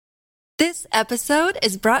This episode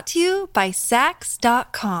is brought to you by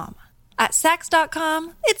Sax.com. At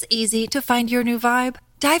Sax.com, it's easy to find your new vibe.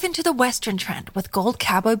 Dive into the Western trend with gold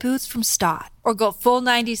cowboy boots from Stott, or go full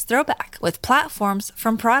 90s throwback with platforms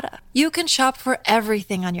from Prada. You can shop for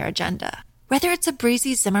everything on your agenda, whether it's a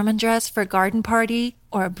breezy Zimmermann dress for a garden party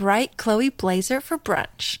or a bright Chloe blazer for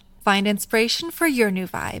brunch. Find inspiration for your new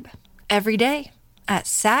vibe every day at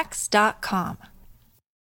Sax.com.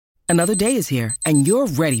 Another day is here, and you're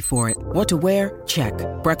ready for it. What to wear? Check.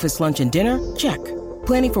 Breakfast, lunch, and dinner? Check.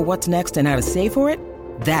 Planning for what's next and how to save for it?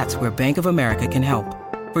 That's where Bank of America can help.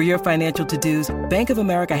 For your financial to-dos, Bank of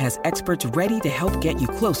America has experts ready to help get you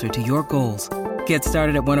closer to your goals. Get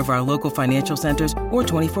started at one of our local financial centers or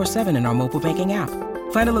 24/7 in our mobile banking app.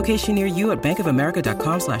 Find a location near you at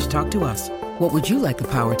bankofamerica.com/talktous. What would you like the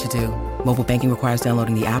power to do? Mobile banking requires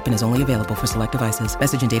downloading the app and is only available for select devices.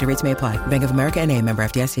 Message and data rates may apply. Bank of America N.A., member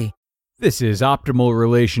FDIC. This is Optimal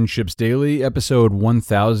Relationships Daily, episode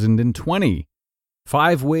 1020,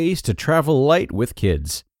 5 Ways to Travel Light with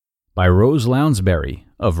Kids, by Rose Lounsbury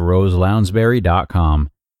of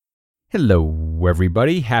roselounsbury.com. Hello,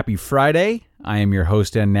 everybody. Happy Friday. I am your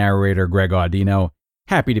host and narrator, Greg Audino.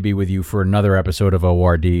 Happy to be with you for another episode of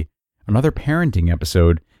ORD, another parenting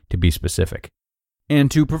episode, to be specific.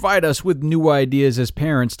 And to provide us with new ideas as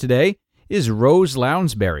parents today is Rose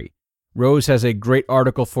Lounsbury. Rose has a great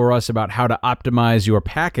article for us about how to optimize your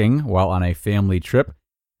packing while on a family trip.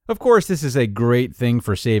 Of course, this is a great thing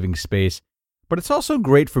for saving space, but it's also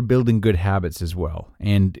great for building good habits as well,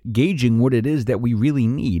 and gauging what it is that we really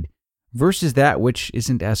need versus that which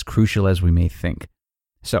isn't as crucial as we may think.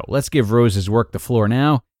 So let's give Rose's work the floor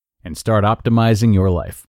now and start optimizing your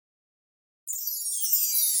life.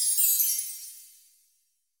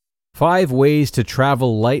 5 Ways to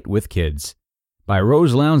Travel Light with Kids, by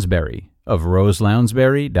Rose Lounsbury of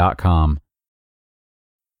roselounsbury.com.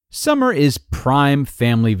 Summer is prime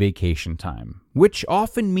family vacation time, which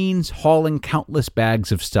often means hauling countless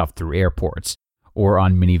bags of stuff through airports or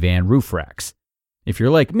on minivan roof racks. If you're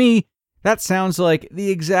like me, that sounds like the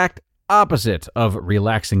exact opposite of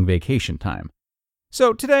relaxing vacation time.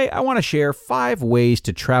 So today I want to share 5 ways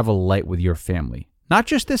to travel light with your family, not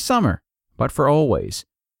just this summer, but for always.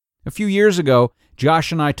 A few years ago,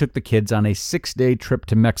 Josh and I took the kids on a 6-day trip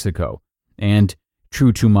to Mexico, and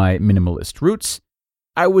true to my minimalist roots,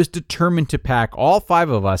 I was determined to pack all 5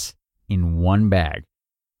 of us in one bag.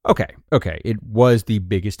 Okay, it was the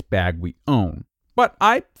biggest bag we own, but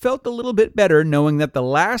I felt a little bit better knowing that the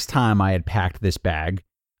last time I had packed this bag,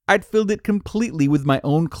 I'd filled it completely with my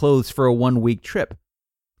own clothes for a 1-week trip.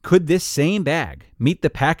 Could this same bag meet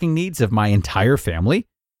the packing needs of my entire family?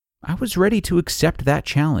 I was ready to accept that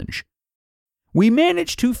challenge. We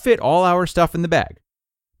managed to fit all our stuff in the bag,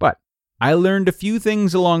 but I learned a few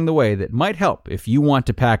things along the way that might help if you want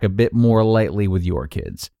to pack a bit more lightly with your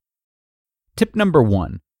kids. Tip number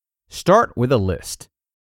 1, start with a list.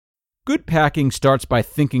 Good packing starts by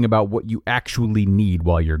thinking about what you actually need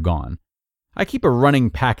while you're gone. I keep a running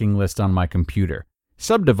packing list on my computer,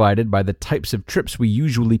 subdivided by the types of trips we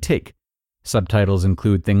usually take. Subtitles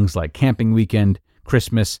include things like camping weekend,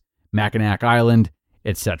 Christmas, Mackinac Island,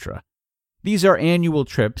 etc. These are annual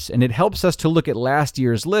trips, and it helps us to look at last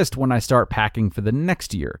year's list when I start packing for the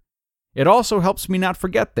next year. It also helps me not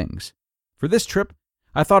forget things. For this trip,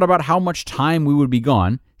 I thought about how much time we would be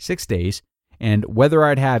gone, 6 days, and whether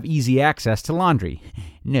I'd have easy access to laundry.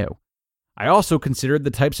 No. I also considered the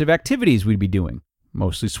types of activities we'd be doing,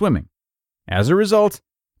 mostly swimming. As a result,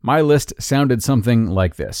 my list sounded something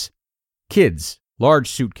like this. Kids, large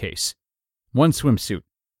suitcase. 1 swimsuit.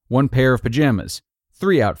 1 pair of pajamas.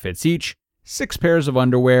 3 outfits each. 6 pairs of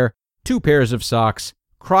underwear. 2 pairs of socks.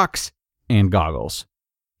 Crocs, and goggles.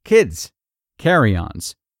 Kids,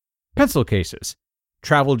 carry-ons. Pencil cases.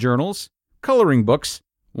 Travel journals. Coloring books.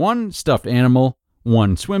 1 stuffed animal.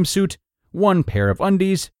 1 swimsuit. 1 pair of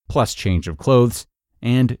undies, plus change of clothes.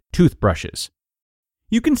 And toothbrushes.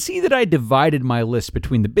 You can see that I divided my list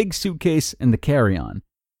between the big suitcase and the carry-on.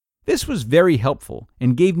 This was very helpful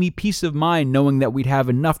and gave me peace of mind knowing that we'd have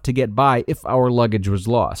enough to get by if our luggage was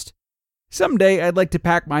lost. Someday I'd like to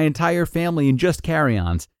pack my entire family in just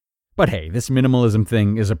carry-ons, but hey, this minimalism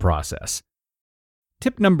thing is a process.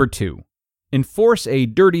 Tip number 2, enforce a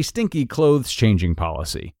dirty, stinky clothes changing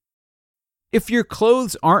policy. If your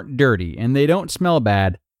clothes aren't dirty and they don't smell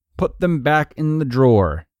bad, put them back in the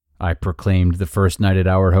drawer, I proclaimed the first night at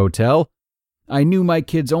our hotel. I knew my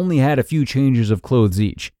kids only had a few changes of clothes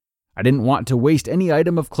each. I didn't want to waste any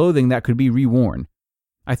item of clothing that could be reworn.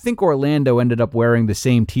 I think Orlando ended up wearing the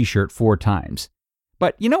same t-shirt 4 times.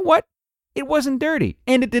 But you know what? It wasn't dirty,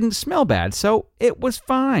 and it didn't smell bad, so it was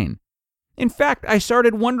fine. In fact, I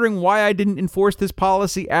started wondering why I didn't enforce this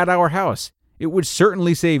policy at our house. It would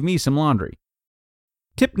certainly save me some laundry.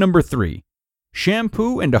 Tip number 3.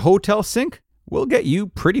 Shampoo and a hotel sink will get you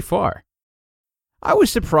pretty far. I was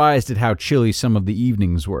surprised at how chilly some of the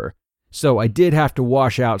evenings were, so I did have to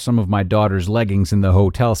wash out some of my daughter's leggings in the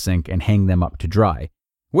hotel sink and hang them up to dry,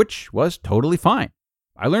 which was totally fine.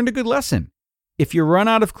 I learned a good lesson. If you run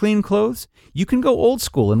out of clean clothes, you can go old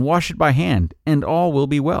school and wash it by hand, and all will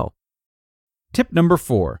be well. Tip number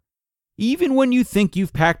 4. Even when you think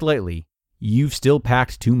you've packed lightly, you've still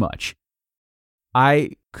packed too much.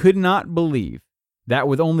 I could not believe that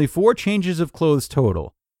with only 4 changes of clothes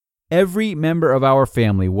total, every member of our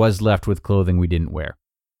family was left with clothing we didn't wear.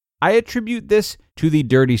 I attribute this to the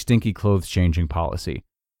dirty, stinky clothes changing policy.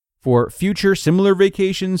 For future similar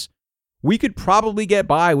vacations, we could probably get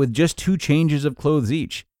by with just 2 changes of clothes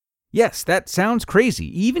each. Yes, that sounds crazy,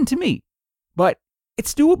 even to me, but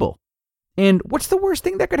it's doable. And what's the worst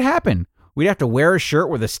thing that could happen? We'd have to wear a shirt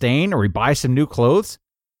with a stain or we buy some new clothes?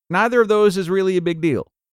 Neither of those is really a big deal.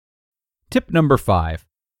 Tip number 5.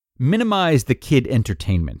 Minimize the kid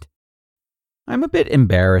entertainment. I'm a bit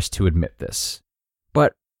embarrassed to admit this,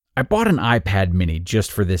 but I bought an iPad mini just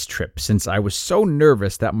for this trip since I was so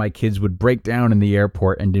nervous that my kids would break down in the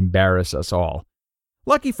airport and embarrass us all.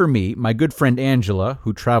 Lucky for me, my good friend Angela,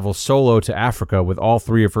 who travels solo to Africa with all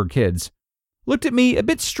 3 of her kids, looked at me a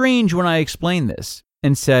bit strange when I explained this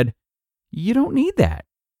and said, "You don't need that.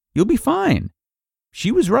 You'll be fine."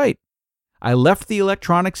 She was right. I left the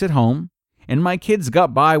electronics at home, and my kids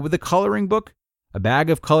got by with a coloring book, a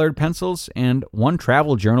bag of colored pencils, and 1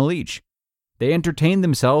 travel journal each. They entertained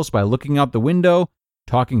themselves by looking out the window,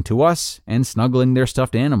 talking to us, and snuggling their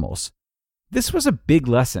stuffed animals. This was a big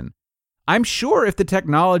lesson. I'm sure if the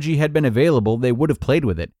technology had been available, they would have played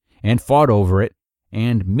with it and fought over it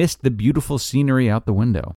and missed the beautiful scenery out the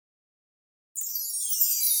window.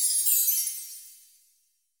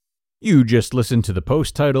 You just listened to the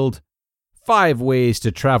post titled 5 Ways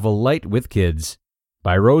to Travel Light with Kids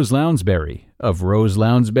by Rose Lounsbury of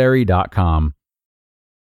roselounsbury.com.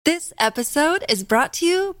 This episode is brought to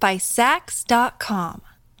you by Sax.com.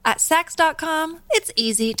 At Sax.com, it's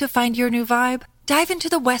easy to find your new vibe. Dive into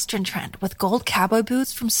the Western trend with gold cowboy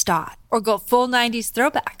boots from Stott, or go full 90s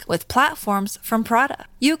throwback with platforms from Prada.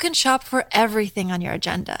 You can shop for everything on your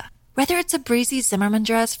agenda, whether it's a breezy Zimmermann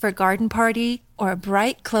dress for a garden party or a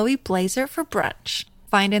bright Chloe blazer for brunch.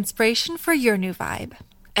 Find inspiration for your new vibe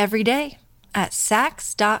every day at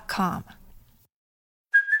Sax.com.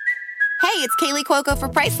 Hey, it's Kaylee Cuoco for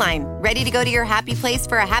Priceline. Ready to go to your happy place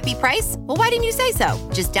for a happy price? Well, why didn't you say so?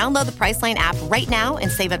 Just download the Priceline app right now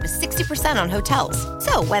and save up to 60% on hotels.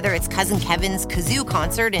 So whether it's Cousin Kevin's Kazoo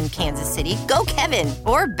Concert in Kansas City, go Kevin,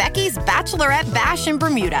 or Becky's Bachelorette Bash in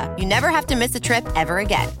Bermuda, you never have to miss a trip ever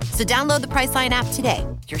again. So download the Priceline app today.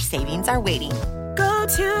 Your savings are waiting. Go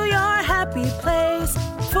to your happy place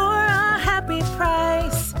for a happy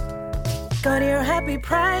price. Go to your happy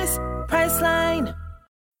price, Priceline.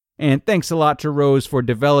 And thanks a lot to Rose for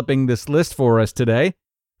developing this list for us today.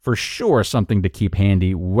 For sure, something to keep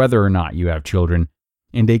handy whether or not you have children,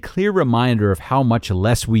 and a clear reminder of how much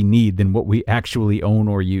less we need than what we actually own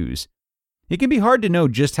or use. It can be hard to know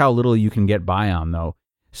just how little you can get by on, though.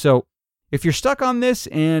 So, if you're stuck on this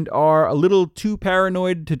and are a little too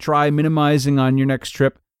paranoid to try minimizing on your next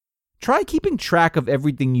trip, try keeping track of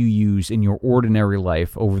everything you use in your ordinary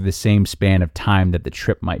life over the same span of time that the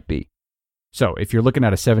trip might be. So, if you're looking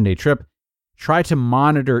at a 7-day trip, try to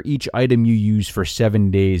monitor each item you use for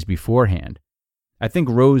 7 days beforehand. I think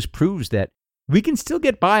Rose proves that we can still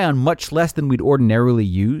get by on much less than we'd ordinarily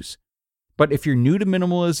use. But if you're new to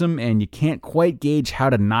minimalism and you can't quite gauge how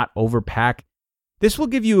to not overpack, this will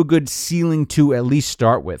give you a good ceiling to at least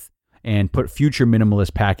start with and put future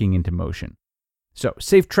minimalist packing into motion. So,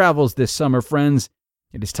 safe travels this summer, friends.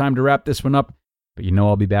 It is time to wrap this one up. But you know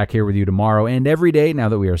I'll be back here with you tomorrow and every day now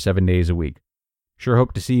that we are 7 days a week. Sure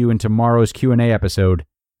hope to see you in tomorrow's Q&A episode.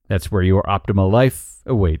 That's where your optimal life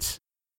awaits.